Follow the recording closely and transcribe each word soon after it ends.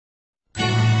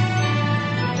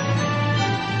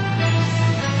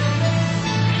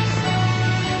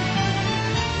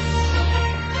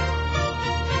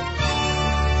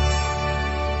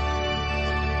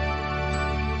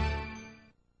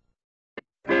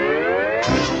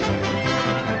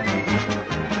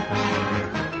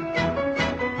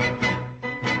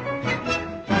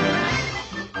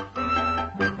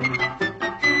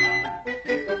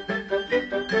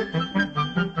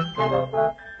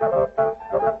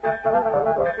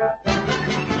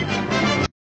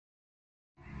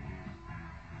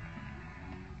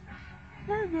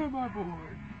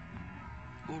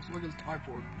think it's time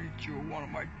for me to one of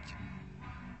my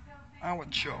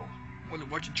talent show. Want to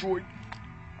watch a joint?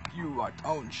 You like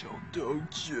talent show,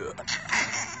 don't you?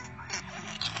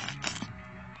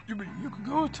 You mean you could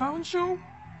go to a talent show?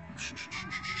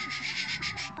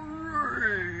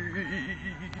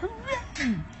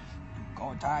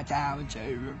 Going to a talent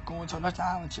show, going to the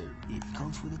talent show. It's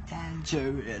going for the talent show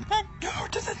and go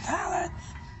to the talent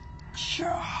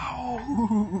show.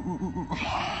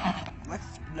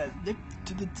 Let's look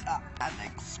to the top, and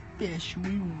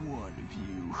especially one of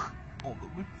you.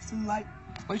 Although it's like,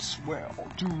 I swear I'll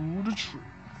do the trick.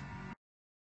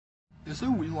 Is it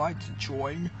we like to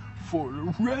join for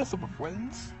the rest of our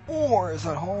friends? Or is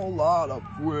it a whole lot of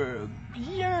work?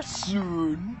 Here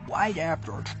soon, right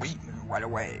after our treatment right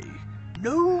away.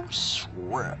 No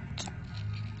sweat.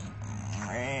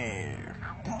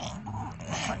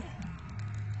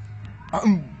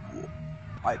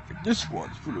 I think this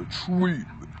one's for the treatment.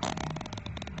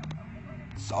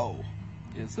 So,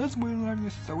 is this really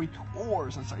necessary or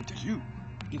is it necessary to you?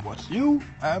 It was you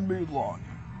and me long.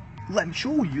 Let me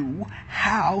show you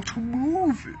how to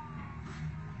move it.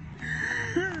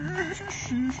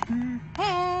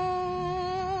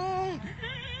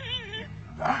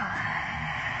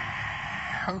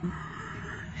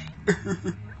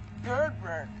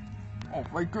 Oh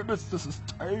my goodness, this is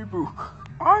terrible.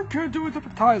 I can't do it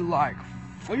if I like.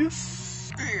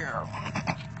 Please. Here.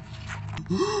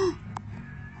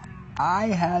 I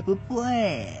have a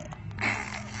plan.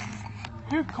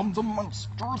 Here comes a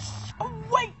monstrous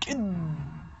awaken.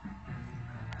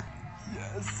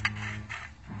 Yes.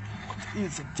 What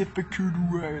is a difficult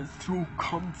way to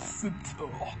consider?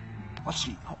 Let's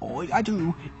see. All I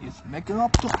do is make it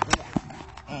up to 4,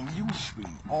 and you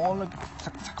swing all the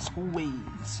successful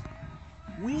ways.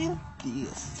 With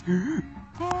this.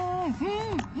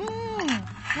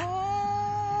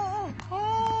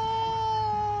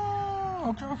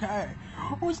 Okay.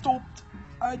 We stopped.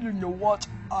 I don't know what.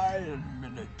 I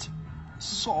admit it.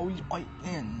 Sorry I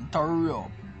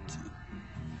interrupted.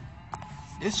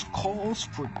 This calls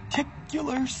for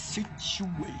particular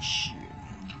situation.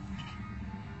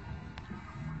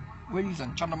 Ladies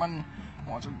and gentlemen,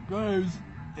 once again, guys,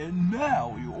 and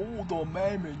now you all the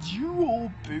moments you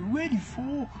will be ready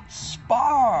for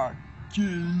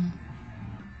sparking.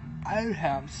 I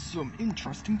have some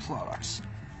interesting products.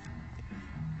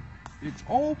 It's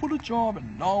all for the job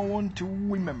and no one to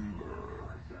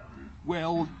remember.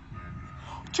 Well,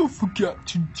 don't forget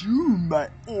to do my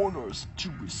honors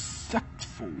to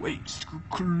respectful ways to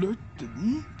collect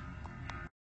them.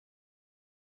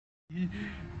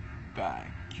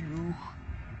 Thank you.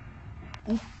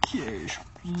 Okay,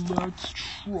 let's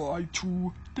try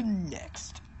to the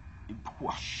next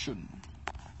impression.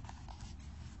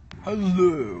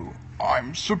 Hello,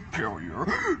 I'm Superior.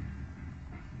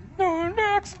 No,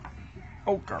 next.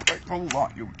 Okay, thanks a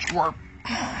lot, you twerp.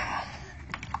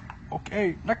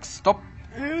 Okay, next up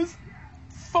is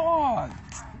Futt.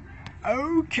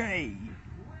 Okay,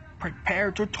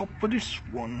 prepare to talk for this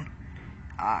one.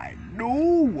 I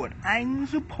know what I'm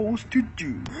supposed to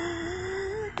do.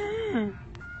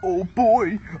 Oh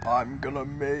boy, I'm gonna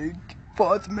make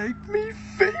Futt make me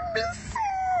famous.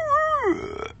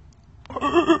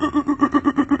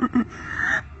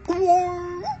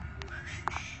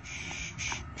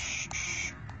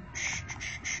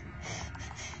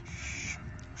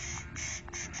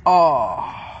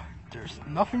 There's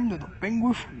nothing to the thing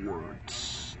with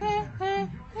words. Thank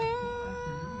you.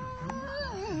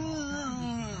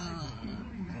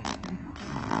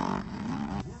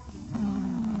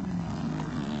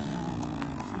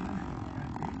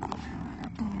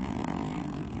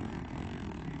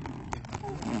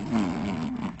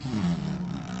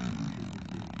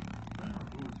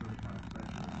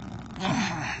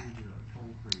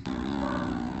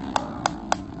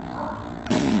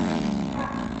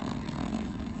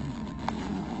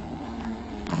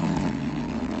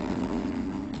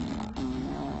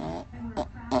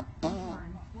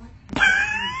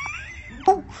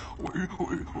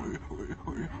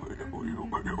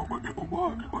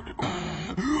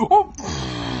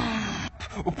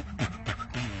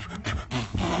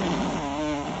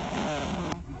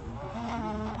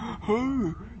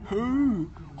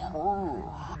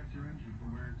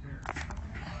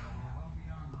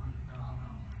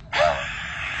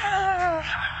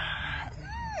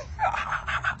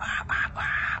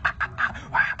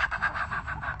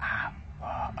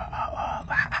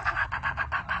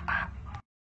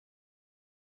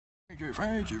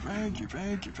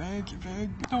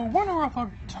 The winner of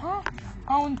our top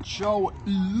talent show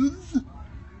is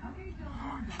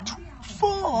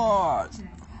Futt.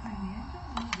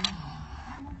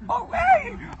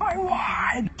 Hooray! I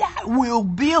won! That will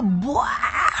be a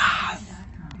blast!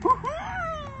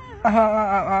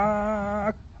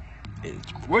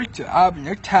 It's great to have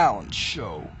your talent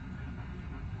show.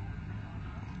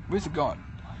 Where's it gone?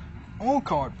 All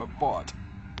card for Futt.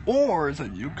 Or is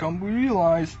it you come to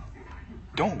realize,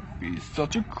 don't be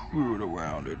such a crude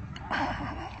around it.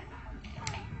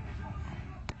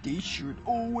 They should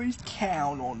always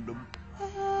count on them.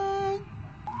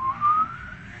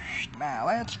 Now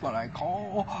that's what I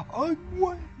call a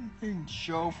winning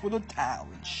show for the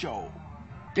talent show.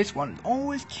 This one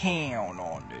always count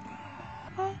on it.